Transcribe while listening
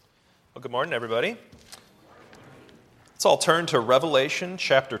Well, good morning, everybody. Let's all turn to Revelation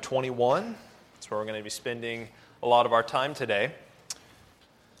chapter 21. That's where we're going to be spending a lot of our time today.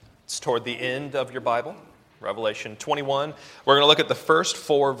 It's toward the end of your Bible, Revelation 21. We're going to look at the first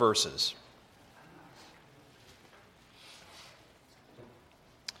 4 verses.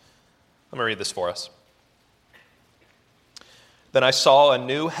 Let me read this for us. Then I saw a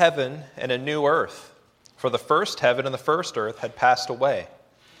new heaven and a new earth, for the first heaven and the first earth had passed away.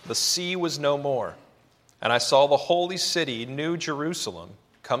 The sea was no more. And I saw the holy city, New Jerusalem,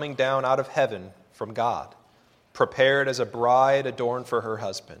 coming down out of heaven from God, prepared as a bride adorned for her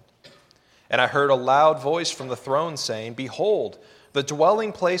husband. And I heard a loud voice from the throne saying, Behold, the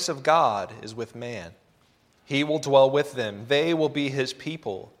dwelling place of God is with man. He will dwell with them. They will be his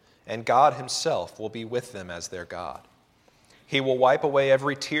people, and God himself will be with them as their God. He will wipe away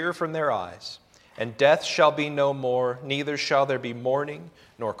every tear from their eyes, and death shall be no more, neither shall there be mourning,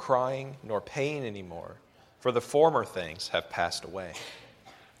 nor crying, nor pain anymore, for the former things have passed away.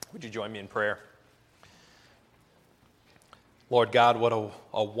 Would you join me in prayer? Lord God, what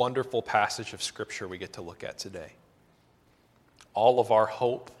a wonderful passage of Scripture we get to look at today. All of our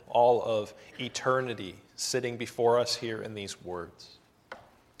hope, all of eternity sitting before us here in these words.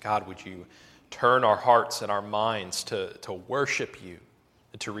 God, would you turn our hearts and our minds to worship you,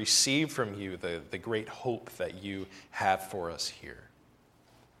 and to receive from you the great hope that you have for us here.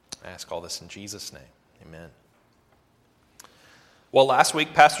 I ask all this in Jesus' name. Amen. Well, last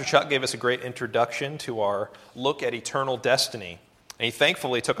week, Pastor Chuck gave us a great introduction to our look at eternal destiny. And he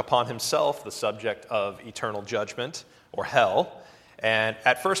thankfully took upon himself the subject of eternal judgment, or hell. And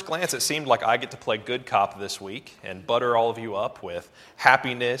at first glance, it seemed like I get to play good cop this week and butter all of you up with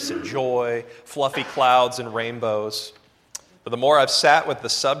happiness and joy, fluffy clouds and rainbows. But the more I've sat with the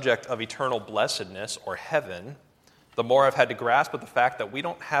subject of eternal blessedness, or heaven, the more I've had to grasp with the fact that we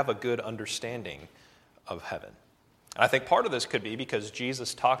don't have a good understanding of heaven. And I think part of this could be because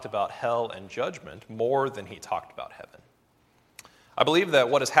Jesus talked about hell and judgment more than he talked about heaven. I believe that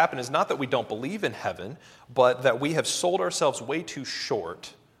what has happened is not that we don't believe in heaven, but that we have sold ourselves way too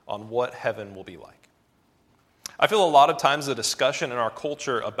short on what heaven will be like. I feel a lot of times the discussion in our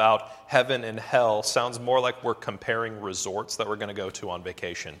culture about heaven and hell sounds more like we're comparing resorts that we're going to go to on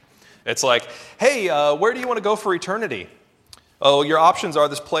vacation. It's like, hey, where do you want to go for eternity? Oh, your options are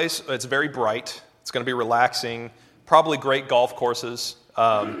this place. It's very bright. It's going to be relaxing. Probably great golf courses.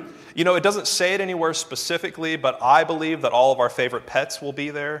 It doesn't say it anywhere specifically, but I believe that all of our favorite pets will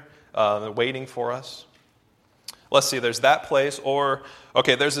be there waiting for us. Let's see, there's that place. Or,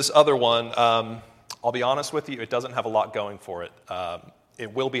 okay, there's this other one. I'll be honest with you, it doesn't have a lot going for it.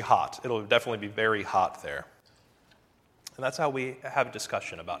 It will be hot. It'll definitely be very hot there. And that's how we have a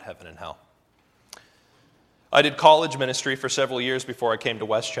discussion about heaven and hell. I did college ministry for several years before I came to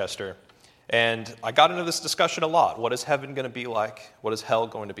Westchester. And I got into this discussion a lot. What is heaven going to be like? What is hell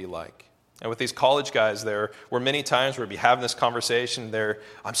going to be like? And with these college guys, there were many times where we'd be having this conversation.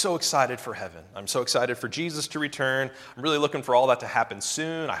 I'm so excited for heaven. I'm so excited for Jesus to return. I'm really looking for all that to happen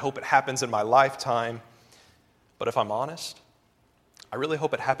soon. I hope it happens in my lifetime. But if I'm honest, I really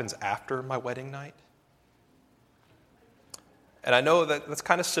hope it happens after my wedding night. And I know that that's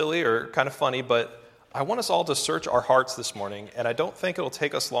kind of silly or kind of funny, but I want us all to search our hearts this morning, and I don't think it'll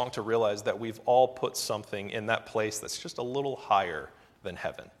take us long to realize that we've all put something in that place that's just a little higher than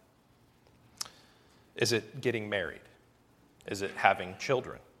heaven. Is it getting married? Is it having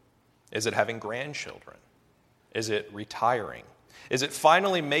children? Is it having grandchildren? Is it retiring? Is it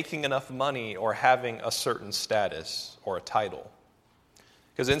finally making enough money or having a certain status or a title?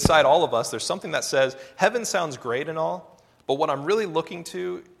 Because inside all of us, there's something that says, heaven sounds great and all, but what I'm really looking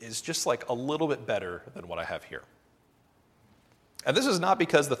to is just like a little bit better than what I have here. And this is not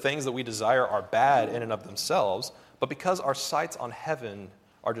because the things that we desire are bad in and of themselves, but because our sights on heaven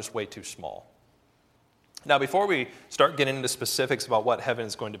are just way too small. Now, before we start getting into specifics about what heaven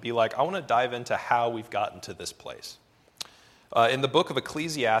is going to be like, I want to dive into how we've gotten to this place. In the book of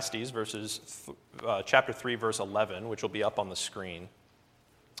Ecclesiastes, chapter 3, verse 11, which will be up on the screen,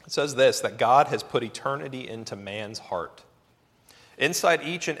 it says this, that God has put eternity into man's heart. Inside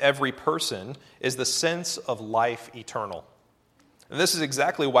each and every person is the sense of life eternal. And this is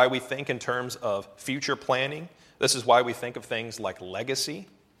exactly why we think in terms of future planning. This is why we think of things like legacy.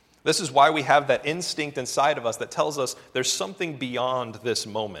 This is why we have that instinct inside of us that tells us there's something beyond this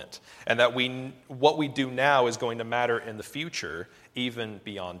moment, and that what we do now is going to matter in the future, even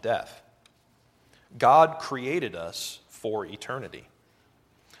beyond death. God created us for eternity.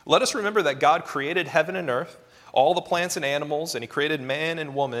 Let us remember that God created heaven and earth, all the plants and animals, and he created man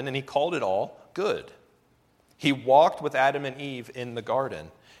and woman, and he called it all good. He walked with Adam and Eve in the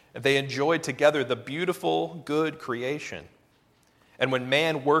garden. They enjoyed together the beautiful, good creation. And when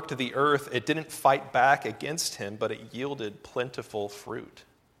man worked the earth, it didn't fight back against him, but it yielded plentiful fruit.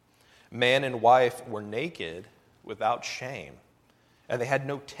 Man and wife were naked without shame, and they had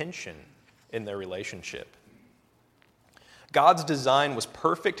no tension in their relationship. God's design was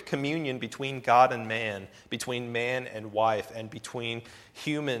perfect communion between God and man, between man and wife, and between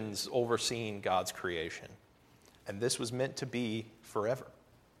humans overseeing God's creation. And this was meant to be forever.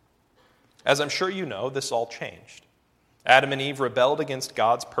 As I'm sure you know, this all changed. Adam and Eve rebelled against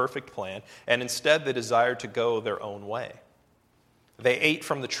God's perfect plan, and instead they desired to go their own way. They ate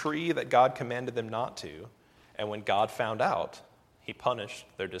from the tree that God commanded them not to, and when God found out, he punished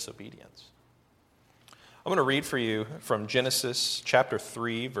their disobedience. I'm going to read for you from Genesis chapter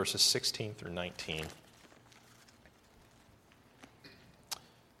 3, verses 16 through 19.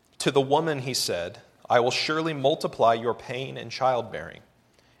 To the woman he said, I will surely multiply your pain in childbearing.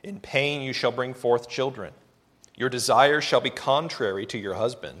 In pain you shall bring forth children. Your desire shall be contrary to your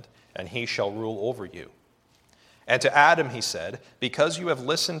husband, and he shall rule over you. And to Adam he said, because you have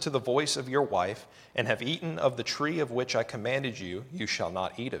listened to the voice of your wife, and have eaten of the tree of which I commanded you, you shall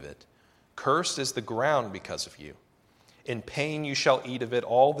not eat of it. Cursed is the ground because of you. In pain you shall eat of it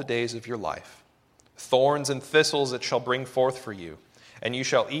all the days of your life. Thorns and thistles it shall bring forth for you, and you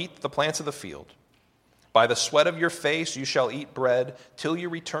shall eat the plants of the field. By the sweat of your face you shall eat bread, till you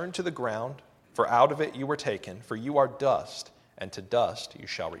return to the ground, for out of it you were taken, for you are dust, and to dust you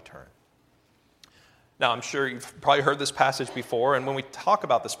shall return. Now, I'm sure you've probably heard this passage before, and when we talk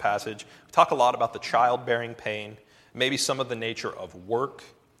about this passage, we talk a lot about the childbearing pain, maybe some of the nature of work,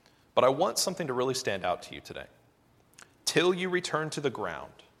 but I want something to really stand out to you today. Till you return to the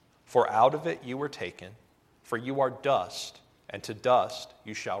ground, for out of it you were taken, for you are dust, and to dust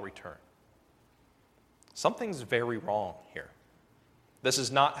you shall return. Something's very wrong here. This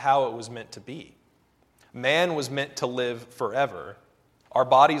is not how it was meant to be. Man was meant to live forever. Our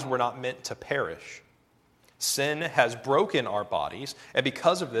bodies were not meant to perish. Sin has broken our bodies, and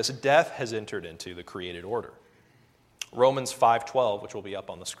because of this, death has entered into the created order. Romans 5:12, which will be up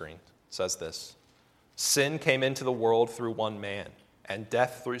on the screen, says this. Sin came into the world through one man, and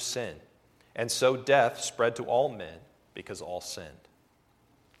death through sin. And so death spread to all men because all sinned.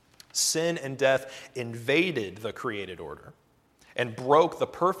 Sin and death invaded the created order and broke the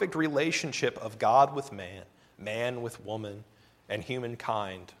perfect relationship of God with man, man with woman, and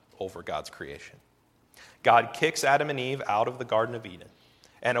humankind over God's creation. God kicks Adam and Eve out of the Garden of Eden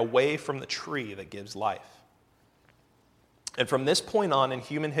and away from the tree that gives life. And from this point on in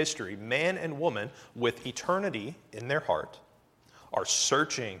human history, man and woman, with eternity in their heart, are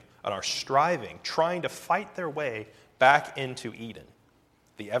searching and are striving, trying to fight their way back into Eden,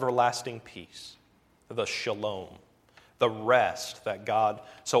 the everlasting peace, the shalom, the rest that God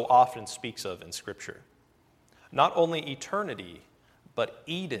so often speaks of in Scripture. Not only eternity, but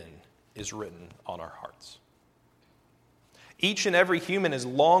Eden is written on our hearts. Each and every human is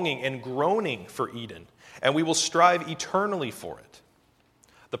longing and groaning for Eden, and we will strive eternally for it.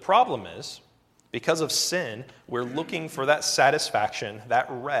 The problem is, because of sin, we're looking for that satisfaction, that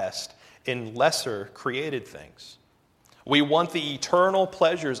rest in lesser created things. We want the eternal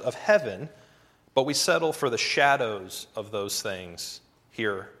pleasures of heaven, but we settle for the shadows of those things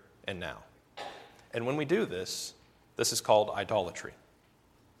here and now. And when we do this, this is called idolatry.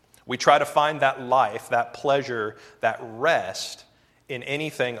 We try to find that life, that pleasure, that rest in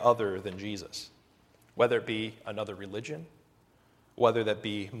anything other than Jesus. Whether it be another religion, whether that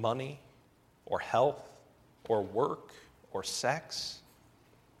be money or health or work or sex.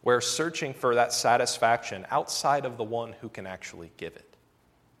 We're searching for that satisfaction outside of the one who can actually give it.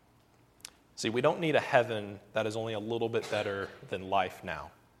 See, we don't need a heaven that is only a little bit better than life now.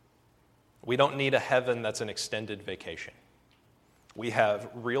 We don't need a heaven that's an extended vacation. We have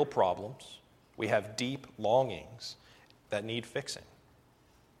real problems. We have deep longings that need fixing.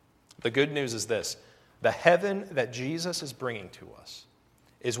 The good news is this: the heaven that Jesus is bringing to us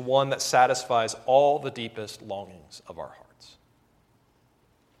is one that satisfies all the deepest longings of our hearts.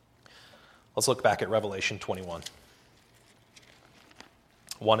 Let's look back at Revelation 21,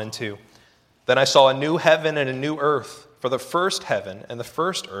 1 and 2. Then I saw a new heaven and a new earth, for the first heaven and the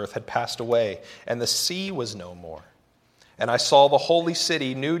first earth had passed away, and the sea was no more. And I saw the holy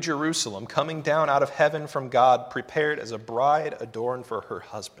city, New Jerusalem, coming down out of heaven from God, prepared as a bride adorned for her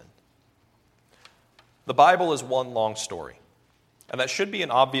husband. The Bible is one long story, and that should be an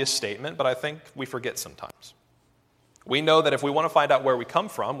obvious statement, but I think we forget sometimes. We know that if we want to find out where we come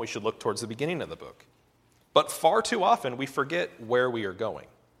from, we should look towards the beginning of the book. But far too often, we forget where we are going.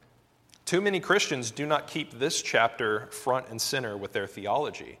 Too many Christians do not keep this chapter front and center with their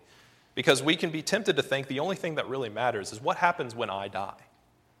theology, because we can be tempted to think the only thing that really matters is what happens when I die.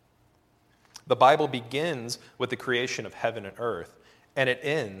 The Bible begins with the creation of heaven and earth, and it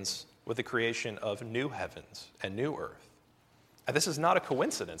ends with the creation of new heavens and new earth. And this is not a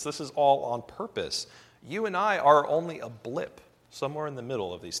coincidence. This is all on purpose. You and I are only a blip somewhere in the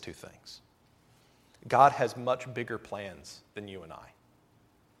middle of these two things. God has much bigger plans than you and I.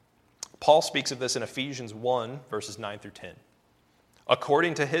 Paul speaks of this in Ephesians 1, verses 9 through 10.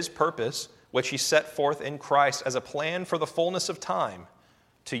 According to his purpose, which he set forth in Christ as a plan for the fullness of time,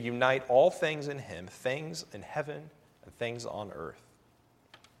 to unite all things in him, things in heaven and things on earth.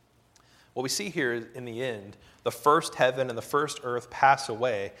 What we see here is, in the end, the first heaven and the first earth pass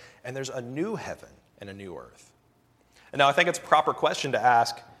away, and there's a new heaven and a new earth. And now I think it's a proper question to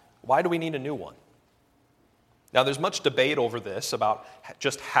ask, why do we need a new one? Now, there's much debate over this, about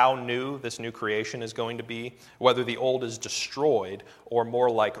just how new this new creation is going to be, whether the old is destroyed or more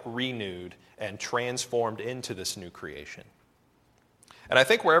like renewed and transformed into this new creation. And I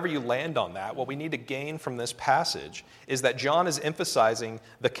think wherever you land on that, what we need to gain from this passage is that John is emphasizing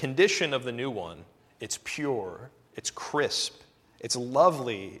the condition of the new one. It's pure, it's crisp, it's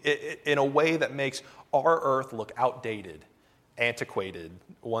lovely, in a way that makes our earth look outdated, antiquated,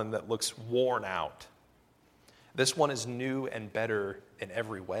 one that looks worn out. This one is new and better in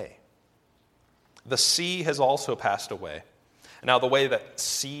every way. The sea has also passed away. Now, the way that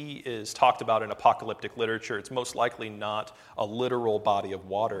sea is talked about in apocalyptic literature, it's most likely not a literal body of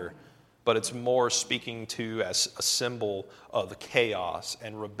water, but it's more speaking to as a symbol of chaos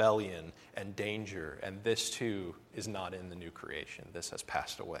and rebellion and danger, and this too is not in the new creation. This has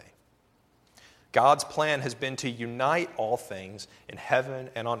passed away. God's plan has been to unite all things in heaven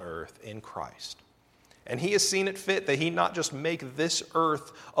and on earth in Christ. And he has seen it fit that he not just make this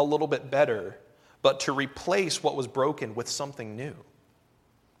earth a little bit better, but to replace what was broken with something new.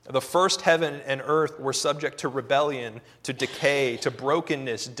 The first heaven and earth were subject to rebellion, to decay, to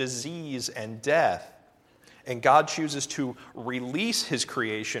brokenness, disease, and death. And God chooses to release his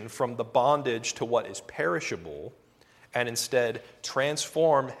creation from the bondage to what is perishable, and instead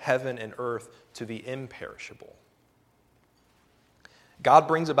transform heaven and earth to the imperishable. God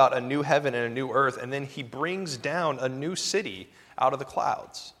brings about a new heaven and a new earth, and then he brings down a new city out of the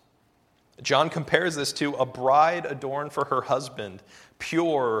clouds. John compares this to a bride adorned for her husband,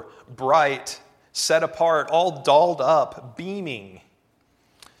 pure, bright, set apart, all dolled up, beaming.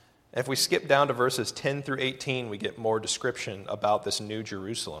 And if we skip down to verses 10 through 18, we get more description about this new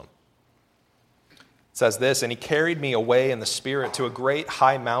Jerusalem. It says this, "And he carried me away in the Spirit to a great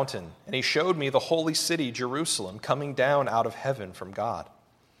high mountain, and he showed me the holy city, Jerusalem, coming down out of heaven from God,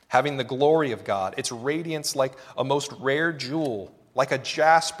 having the glory of God, its radiance like a most rare jewel, like a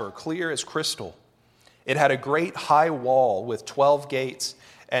jasper, clear as crystal. It had a great high wall with 12 gates,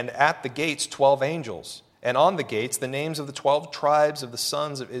 and at the gates 12 angels. And on the gates the names of the 12 tribes of the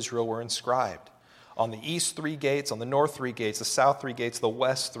sons of Israel were inscribed. On the east 3 gates, on the north 3 gates, the south 3 gates, the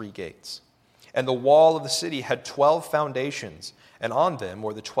west 3 gates. And the wall of the city had 12 foundations, and on them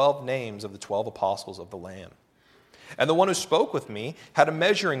were the 12 names of the 12 apostles of the Lamb. And the one who spoke with me had a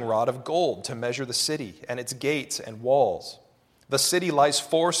measuring rod of gold to measure the city and its gates and walls. The city lies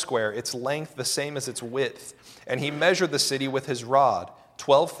 4 its length the same as its width. And he measured the city with his rod,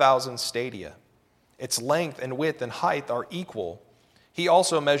 12,000 stadia. Its length and width and height are equal. He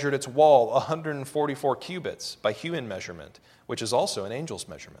also measured its wall 144 cubits by human measurement, which is also an angel's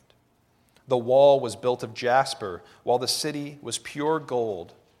measurement. The wall was built of jasper, while the city was pure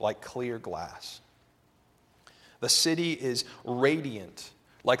gold, like clear glass." The city is radiant,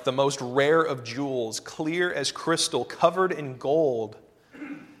 like the most rare of jewels, clear as crystal, covered in gold.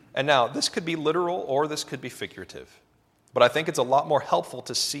 And now, this could be literal or this could be figurative. But I think it's a lot more helpful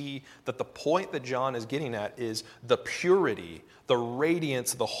to see that the point that John is getting at is the purity, the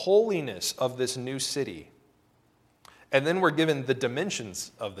radiance, the holiness of this new city. And then we're given the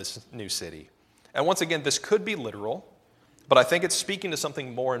dimensions of this new city. And once again, this could be literal, but I think it's speaking to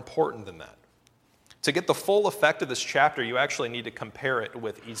something more important than that. To get the full effect of this chapter, you actually need to compare it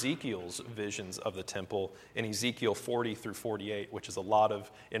with Ezekiel's visions of the temple in Ezekiel 40 through 48, which is a lot of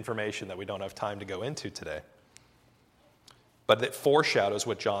information that we don't have time to go into today. But it foreshadows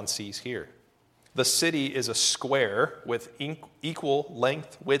what John sees here. The city is a square with equal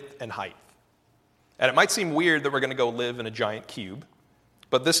length, width, and height. And it might seem weird that we're going to go live in a giant cube,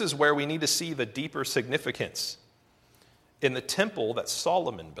 but this is where we need to see the deeper significance. In the temple that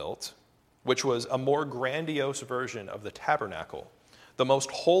Solomon built, which was a more grandiose version of the tabernacle, the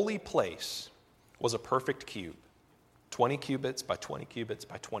most holy place was a perfect cube. 20 cubits by 20 cubits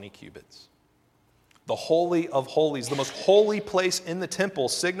by 20 cubits. The Holy of Holies, the most holy place in the temple,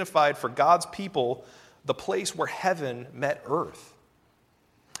 signified for God's people the place where heaven met earth.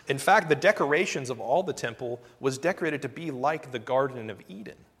 In fact, the decorations of all the temple was decorated to be like the Garden of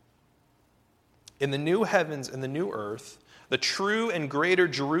Eden. In the new heavens and the new earth, the true and greater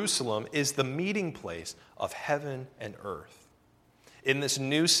Jerusalem is the meeting place of heaven and earth. In this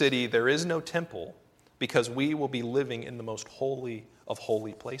new city, there is no temple because we will be living in the most holy of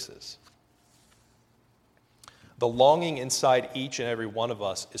holy places. The longing inside each and every one of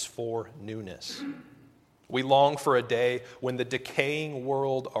us is for newness. We long for a day when the decaying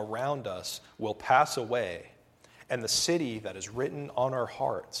world around us will pass away and the city that is written on our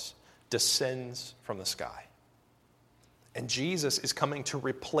hearts descends from the sky. And Jesus is coming to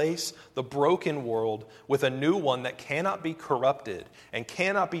replace the broken world with a new one that cannot be corrupted and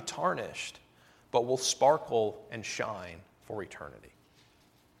cannot be tarnished, but will sparkle and shine for eternity.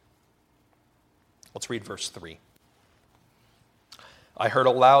 Let's read verse 3. I heard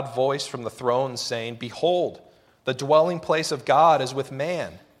a loud voice from the throne saying, "Behold, the dwelling place of God is with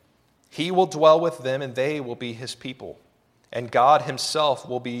man. He will dwell with them, and they will be his people. And God himself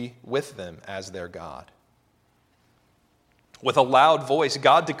will be with them as their God." With a loud voice,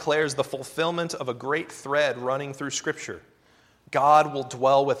 God declares the fulfillment of a great thread running through Scripture. God will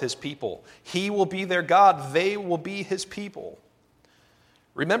dwell with his people. He will be their God. They will be his people.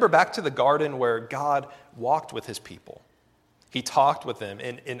 Remember back to the garden where God walked with his people. He talked with them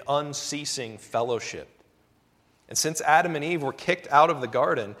in unceasing fellowship. And since Adam and Eve were kicked out of the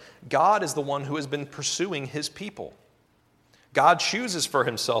garden, God is the one who has been pursuing his people. God chooses for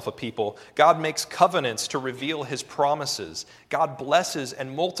himself a people. God makes covenants to reveal his promises. God blesses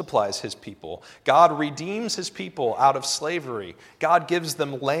and multiplies his people. God redeems his people out of slavery. God gives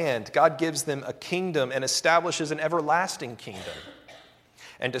them land. God gives them a kingdom and establishes an everlasting kingdom.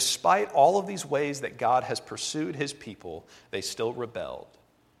 And despite all of these ways that God has pursued his people, they still rebelled.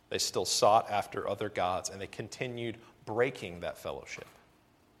 They still sought after other gods, and they continued breaking that fellowship.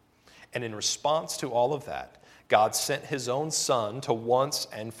 And in response to all of that, God sent his own Son to once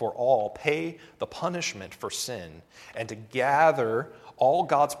and for all pay the punishment for sin and to gather all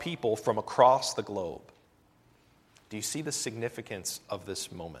God's people from across the globe. Do you see the significance of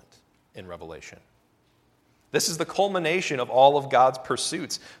this moment in Revelation? This is the culmination of all of God's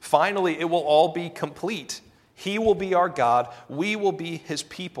pursuits. Finally, it will all be complete. He will be our God. We will be his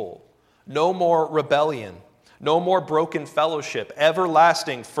people. No more rebellion. No more broken fellowship.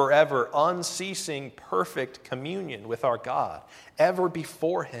 Everlasting, forever, unceasing, perfect communion with our God. Ever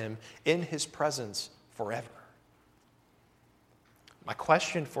before him, in his presence, forever. My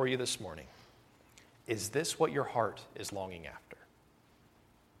question for you this morning, is this what your heart is longing after?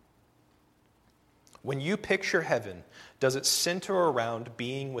 When you picture heaven, does it center around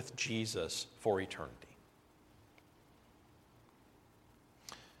being with Jesus for eternity?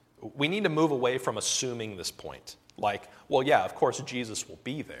 We need to move away from assuming this point. Like, well, yeah, of course Jesus will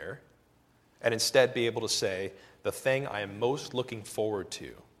be there. And instead be able to say, the thing I am most looking forward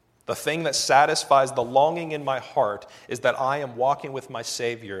to, the thing that satisfies the longing in my heart is that I am walking with my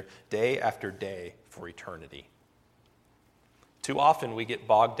Savior day after day for eternity. Too often we get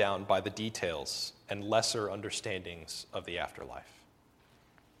bogged down by the details and lesser understandings of the afterlife.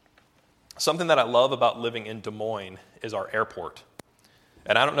 Something that I love about living in Des Moines is our airport.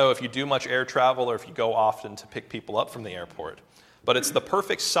 And I don't know if you do much air travel or if you go often to pick people up from the airport, but it's the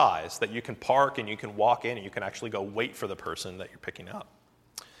perfect size that you can park and you can walk in and you can actually go wait for the person that you're picking up.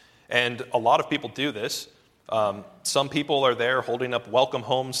 And a lot of people do this. Some people are there holding up welcome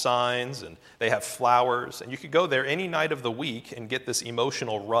home signs, and they have flowers. And you could go there any night of the week and get this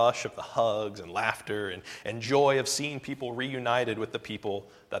emotional rush of the hugs and laughter and joy of seeing people reunited with the people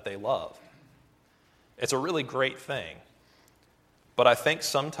that they love. It's a really great thing. But I think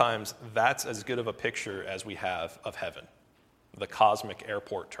sometimes that's as good of a picture as we have of heaven, the cosmic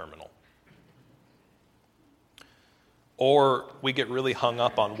airport terminal. Or we get really hung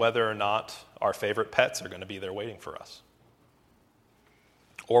up on whether or not our favorite pets are going to be there waiting for us.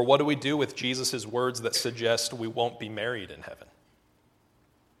 Or what do we do with Jesus' words that suggest we won't be married in heaven?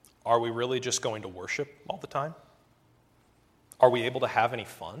 Are we really just going to worship all the time? Are we able to have any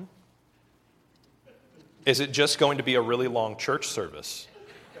fun? Is it just going to be a really long church service?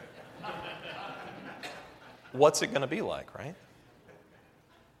 What's it going to be like, right?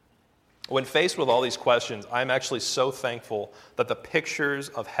 When faced with all these questions, I'm actually so thankful that the pictures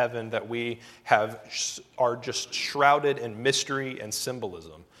of heaven that we have are just shrouded in mystery and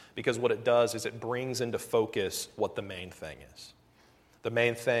symbolism, because what it does is it brings into focus what the main thing is. The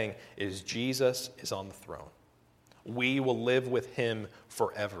main thing is Jesus is on the throne. We will live with him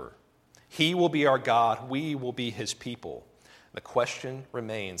forever. He will be our God. We will be his people. The question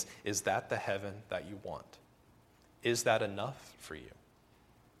remains, is that the heaven that you want? Is that enough for you?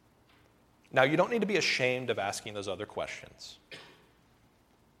 Now, you don't need to be ashamed of asking those other questions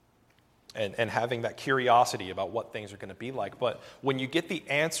and having that curiosity about what things are going to be like. But when you get the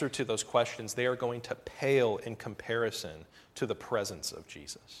answer to those questions, they are going to pale in comparison to the presence of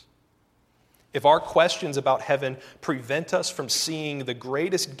Jesus. If our questions about heaven prevent us from seeing the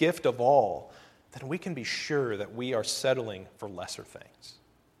greatest gift of all, then we can be sure that we are settling for lesser things.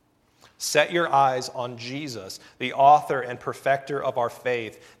 Set your eyes on Jesus, the author and perfecter of our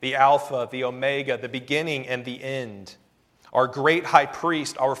faith, the Alpha, the Omega, the beginning and the end, our great high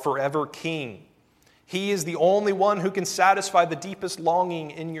priest, our forever king. He is the only one who can satisfy the deepest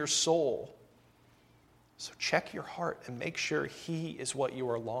longing in your soul. So check your heart and make sure he is what you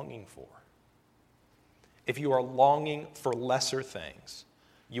are longing for. If you are longing for lesser things,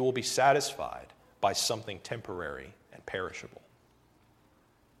 you will be satisfied by something temporary and perishable.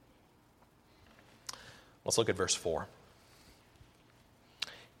 Let's look at verse 4.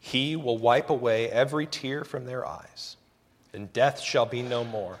 He will wipe away every tear from their eyes, and death shall be no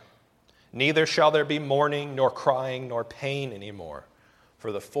more. Neither shall there be mourning, nor crying, nor pain anymore,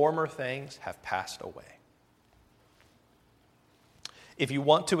 for the former things have passed away. If you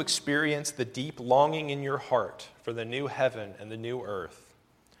want to experience the deep longing in your heart for the new heaven and the new earth,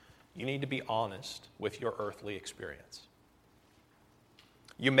 you need to be honest with your earthly experience.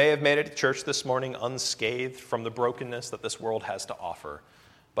 You may have made it to church this morning unscathed from the brokenness that this world has to offer,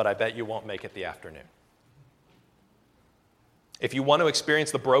 but I bet you won't make it the afternoon. If you want to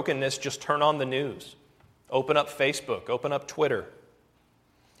experience the brokenness, just turn on the news. Open up Facebook, open up Twitter.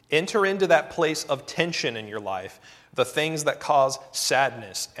 Enter into that place of tension in your life, the things that cause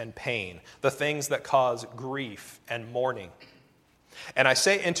sadness and pain, the things that cause grief and mourning. And I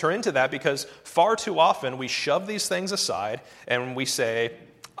say enter into that because far too often we shove these things aside and we say,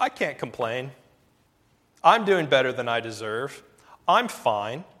 I can't complain. I'm doing better than I deserve. I'm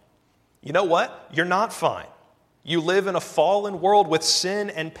fine. You know what? You're not fine. You live in a fallen world with sin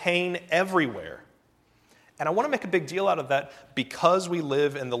and pain everywhere. And I want to make a big deal out of that because we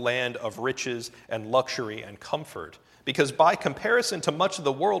live in the land of riches and luxury and comfort. Because by comparison to much of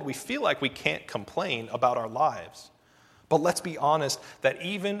the world, we feel like we can't complain about our lives. But let's be honest that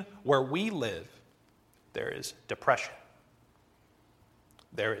even where we live, there is depression.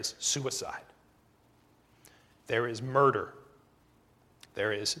 There is suicide. There is murder.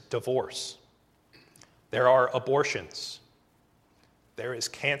 There is divorce. There are abortions. There is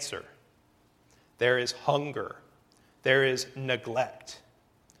cancer. There is hunger. There is neglect.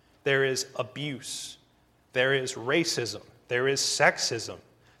 There is abuse. There is racism. There is sexism.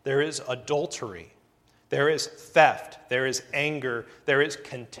 There is adultery. There is theft. There is anger. There is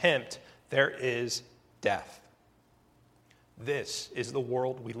contempt. There is death. This is the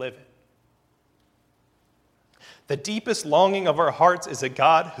world we live in. The deepest longing of our hearts is a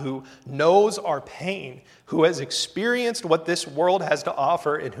God who knows our pain, who has experienced what this world has to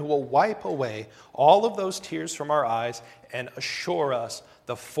offer, and who will wipe away all of those tears from our eyes and assure us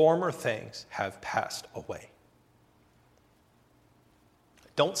the former things have passed away.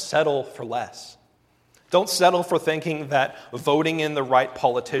 Don't settle for less. Don't settle for thinking that voting in the right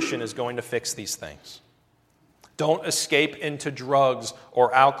politician is going to fix these things. Don't escape into drugs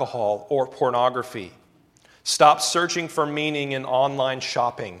or alcohol or pornography. Stop searching for meaning in online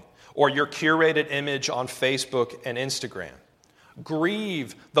shopping or your curated image on Facebook and Instagram.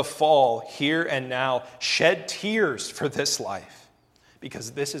 Grieve the fall here and now. Shed tears for this life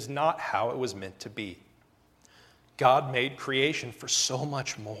because this is not how it was meant to be. God made creation for so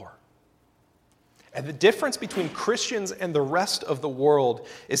much more. And the difference between Christians and the rest of the world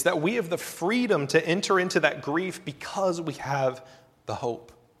is that we have the freedom to enter into that grief because we have the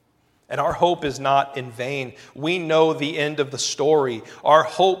hope. And our hope is not in vain. We know the end of the story. Our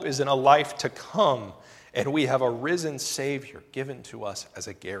hope is in a life to come, and we have a risen Savior given to us as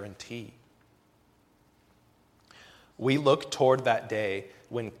a guarantee. We look toward that day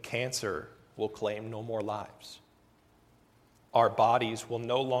when cancer will claim no more lives. Our bodies will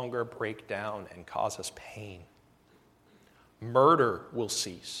no longer break down and cause us pain. Murder will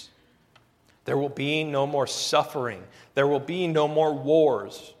cease. There will be no more suffering. There will be no more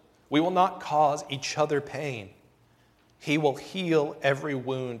wars. We will not cause each other pain. He will heal every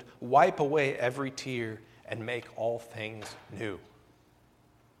wound, wipe away every tear, and make all things new.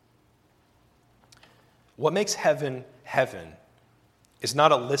 What makes heaven heaven is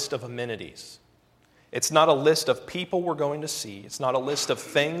not a list of amenities. It's not a list of people we're going to see. It's not a list of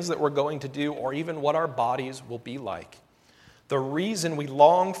things that we're going to do or even what our bodies will be like. The reason we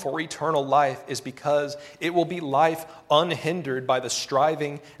long for eternal life is because it will be life unhindered by the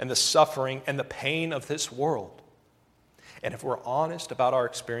striving and the suffering and the pain of this world. And if we're honest about our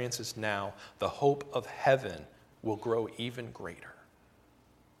experiences now, the hope of heaven will grow even greater.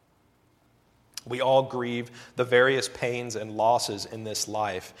 We all grieve the various pains and losses in this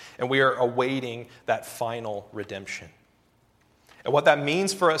life, and we are awaiting that final redemption. And what that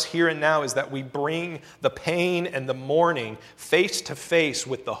means for us here and now is that we bring the pain and the mourning face to face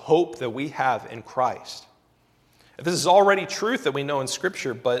with the hope that we have in Christ. This is already truth that we know in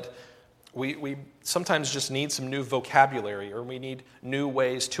Scripture, but we sometimes just need some new vocabulary, or we need new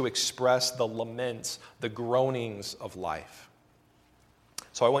ways to express the laments, the groanings of life.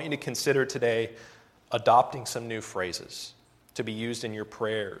 So I want you to consider today adopting some new phrases to be used in your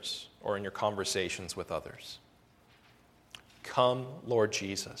prayers or in your conversations with others. Come, Lord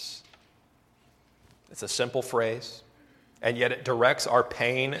Jesus. It's a simple phrase, and yet it directs our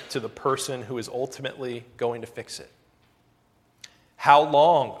pain to the person who is ultimately going to fix it. How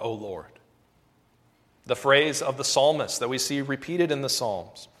long, O Lord? The phrase of the psalmist that we see repeated in the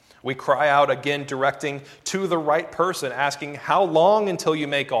Psalms. We cry out again, directing to the right person, asking, how long until you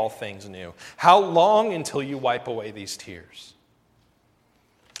make all things new? How long until you wipe away these tears?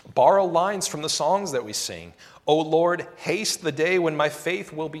 Borrow lines from the songs that we sing. O Lord, haste the day when my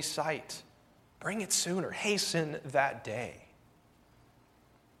faith will be sight. Bring it sooner. Hasten that day.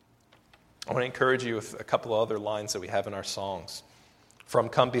 I want to encourage you with a couple of other lines that we have in our songs. From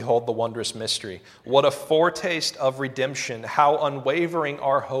Come Behold the Wondrous Mystery. What a foretaste of redemption, how unwavering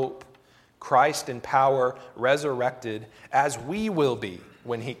our hope. Christ in power, resurrected, as we will be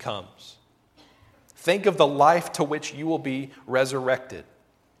when he comes. Think of the life to which you will be resurrected.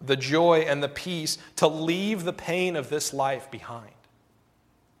 The joy and the peace to leave the pain of this life behind.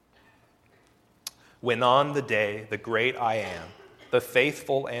 When on the day, the great I Am, the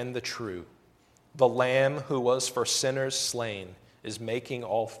faithful and the true, the Lamb who was for sinners slain, is making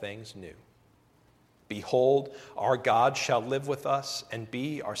all things new. Behold, our God shall live with us and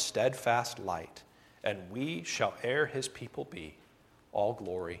be our steadfast light, and we shall ere his people be. All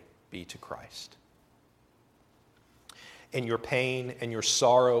glory be to Christ. In your pain and your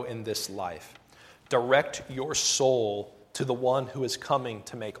sorrow in this life, direct your soul to the one who is coming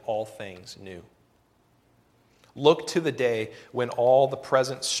to make all things new. Look to the day when all the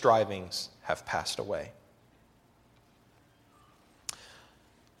present strivings have passed away.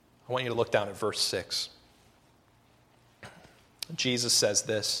 I want you to look down at verse 6. Jesus says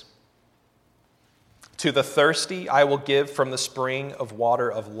this, to the thirsty I will give from the spring of water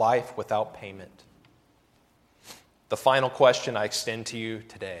of life without payment. The final question I extend to you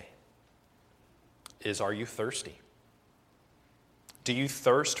today is, are you thirsty? Do you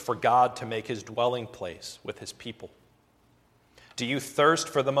thirst for God to make his dwelling place with his people? Do you thirst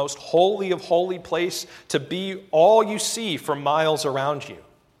for the most holy of holy place to be all you see for miles around you?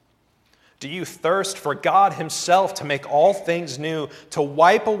 Do you thirst for God himself to make all things new, to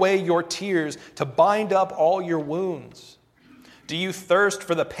wipe away your tears, to bind up all your wounds? Do you thirst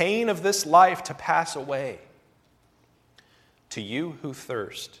for the pain of this life to pass away? To you who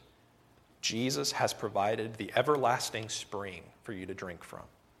thirst, Jesus has provided the everlasting spring for you to drink from,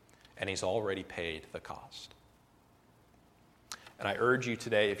 and he's already paid the cost. And I urge you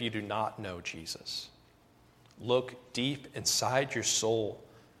today, if you do not know Jesus, look deep inside your soul.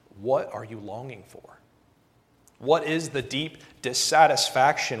 What are you longing for? What is the deep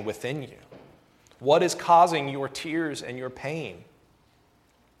dissatisfaction within you? What is causing your tears and your pain?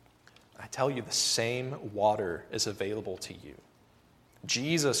 I tell you, the same water is available to you.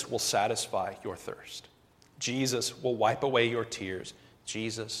 Jesus will satisfy your thirst. Jesus will wipe away your tears.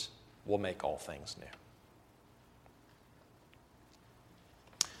 Jesus will make all things new.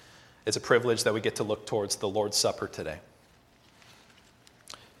 It's a privilege that we get to look towards the Lord's Supper today.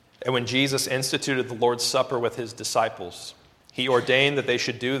 And when Jesus instituted the Lord's Supper with his disciples, he ordained that they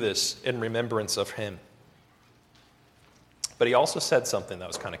should do this in remembrance of him. But he also said something that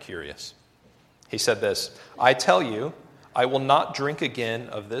was kind of curious. He said this, I tell you, I will not drink again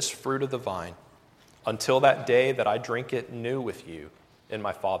of this fruit of the vine until that day that I drink it new with you in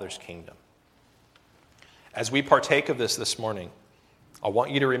my Father's kingdom. As we partake of this morning, I want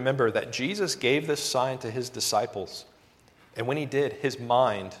you to remember that Jesus gave this sign to his disciples. And when he did, his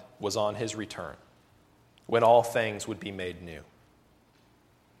mind was on his return, when all things would be made new.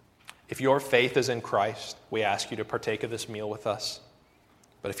 If your faith is in Christ, we ask you to partake of this meal with us.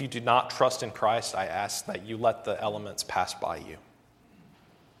 But if you do not trust in Christ, I ask that you let the elements pass by you.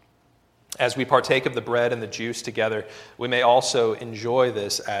 As we partake of the bread and the juice together, we may also enjoy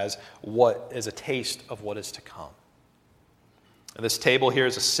this as what is a taste of what is to come. And this table here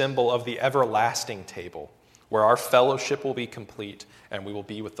is a symbol of the everlasting table, where our fellowship will be complete and we will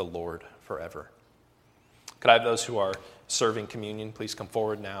be with the Lord forever. Could I have those who are serving communion please come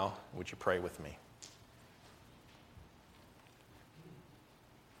forward now? Would you pray with me?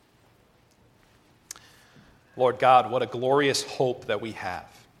 Lord God, what a glorious hope that we have,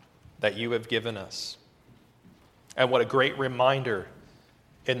 that you have given us. And what a great reminder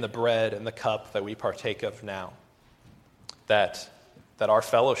in the bread and the cup that we partake of now, that our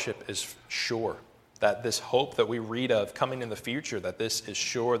fellowship is sure, that this hope that we read of coming in the future, that this is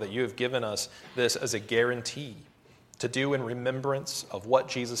sure, that you have given us this as a guarantee to do in remembrance of what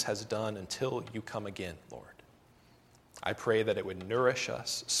Jesus has done until you come again, Lord. I pray that it would nourish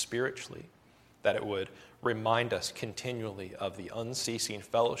us spiritually, that it would remind us continually of the unceasing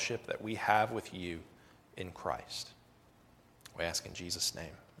fellowship that we have with you in Christ. We ask in Jesus'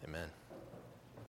 name, amen.